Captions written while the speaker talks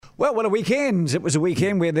Well, what a weekend. It was a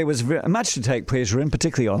weekend where there was much to take pleasure in,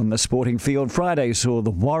 particularly on the sporting field. Friday saw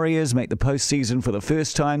the Warriors make the postseason for the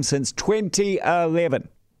first time since 2011.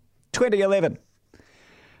 2011.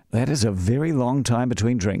 That is a very long time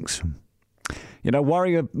between drinks. You know,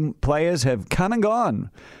 Warrior players have come and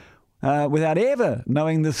gone without ever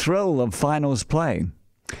knowing the thrill of finals play.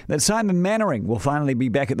 That Simon Mannering will finally be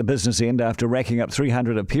back at the business end after racking up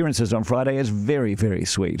 300 appearances on Friday is very, very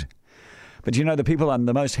sweet. But you know, the people I'm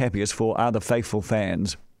the most happiest for are the faithful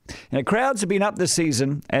fans. Now, crowds have been up this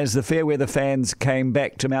season as the fair weather fans came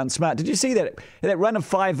back to Mount Smart. Did you see that run of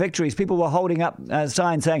 5 victories? People were holding up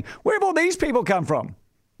signs saying, "Where have all these people come from?"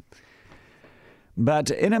 But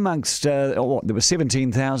in amongst, there were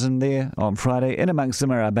 17,000 there on Friday. In amongst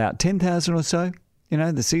them are about 10,000 or so, you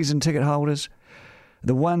know, the season ticket holders.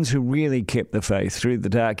 The ones who really kept the faith through the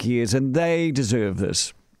dark years, and they deserve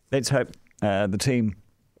this. Let's hope the team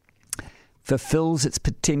fulfills its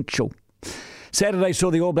potential. Saturday saw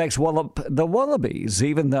the All Blacks wallop the Wallabies,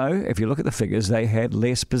 even though, if you look at the figures, they had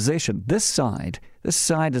less possession. This side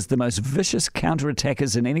is the most vicious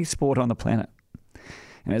counter-attackers in any sport on the planet.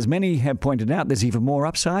 And as many have pointed out, there's even more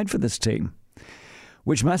upside for this team,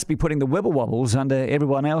 which must be putting the Wibble-Wobbles under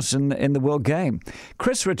everyone else in the world game.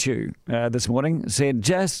 Chris Ritu this morning said,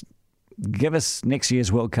 just give us next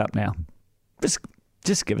year's World Cup now.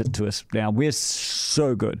 Just give it to us now. We're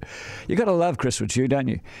so good. You got to love Chris Ritu, don't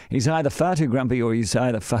you? He's either far too grumpy or he's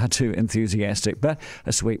either far too enthusiastic, but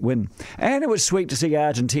a sweet win. And it was sweet to see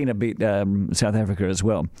Argentina beat South Africa as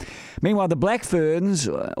well. Meanwhile, the Black Ferns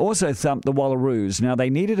also thumped the Wallaroos. Now, they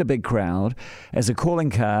needed a big crowd as a calling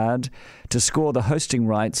card to score the hosting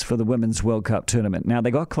rights for the Women's World Cup tournament. Now, they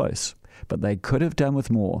got close, but they could have done with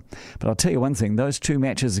more. But I'll tell you one thing, those 2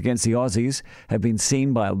 matches against the Aussies have been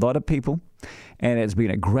seen by a lot of people, and it's been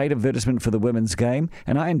a great advertisement for the women's game.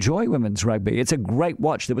 And I enjoy women's rugby. It's a great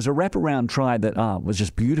watch. There was a wraparound try that was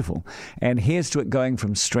just beautiful. And here's to it going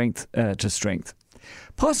from strength to strength.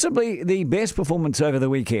 Possibly the best performance over the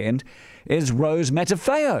weekend is Rose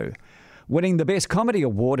Matafeo, winning the Best Comedy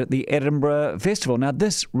Award at the Edinburgh Festival. Now,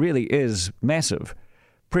 this really is massive.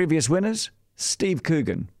 Previous winners, Steve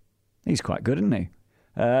Coogan. He's quite good, isn't he?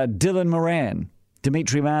 Dylan Moran,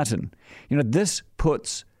 Dimitri Martin. You know, this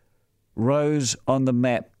puts Rose on the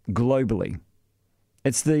map globally.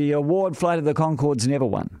 It's the award Flight of the Conchords never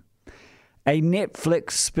won. A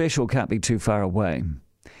Netflix special can't be too far away.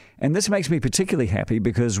 And this makes me particularly happy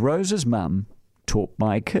because Rose's mum taught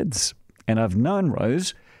my kids. And I've known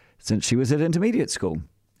Rose since she was at intermediate school,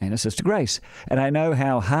 and her sister Grace. And I know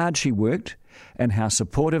how hard she worked and how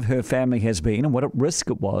supportive her family has been and what a risk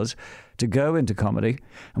it was to go into comedy.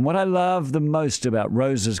 And what I love the most about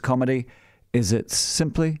Rose's comedy is it's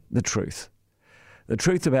simply the truth. The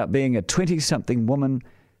truth about being a 20-something woman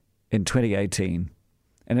in 2018.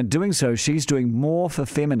 And in doing so, she's doing more for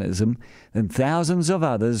feminism than thousands of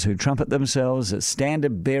others who trumpet themselves as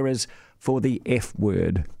standard bearers for the F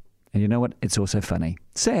word. And you know what? It's also funny.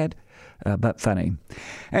 Sad, but funny.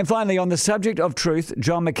 And finally, on the subject of truth,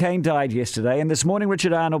 John McCain died yesterday. And this morning,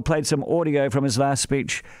 Richard Arnold played some audio from his last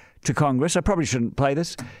speech to Congress. I probably shouldn't play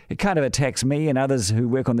this. It kind of attacks me and others who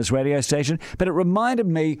work on this radio station, but it reminded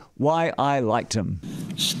me why I liked him.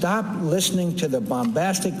 Stop listening to the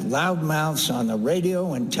bombastic loudmouths on the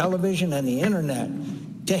radio and television and the internet.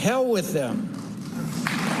 To hell with them.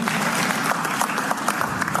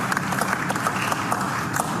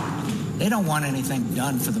 They don't want anything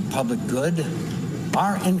done for the public good.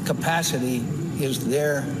 Our incapacity is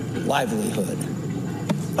their livelihood.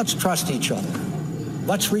 Let's trust each other.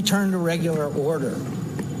 Let's return to regular order.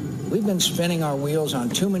 We've been spinning our wheels on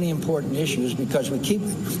too many important issues because we keep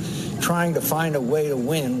trying to find a way to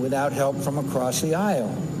win without help from across the aisle.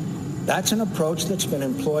 That's an approach that's been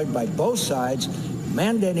employed by both sides,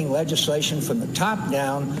 mandating legislation from the top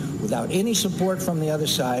down without any support from the other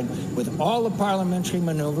side, with all the parliamentary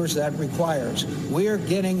maneuvers that requires. We're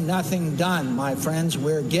getting nothing done, my friends.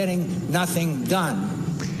 We're getting nothing done.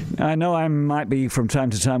 I know I might be from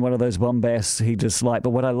time to time one of those bombasts he disliked,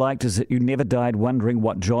 but what I liked is that you never died wondering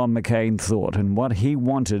what John McCain thought and what he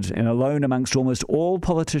wanted. And alone amongst almost all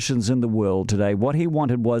politicians in the world today, what he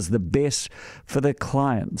wanted was the best for the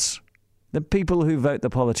clients, the people who vote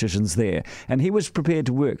the politicians there. And he was prepared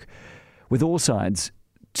to work with all sides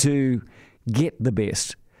to get the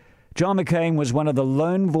best. John McCain was one of the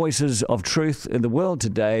lone voices of truth in the world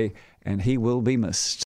today, and he will be missed.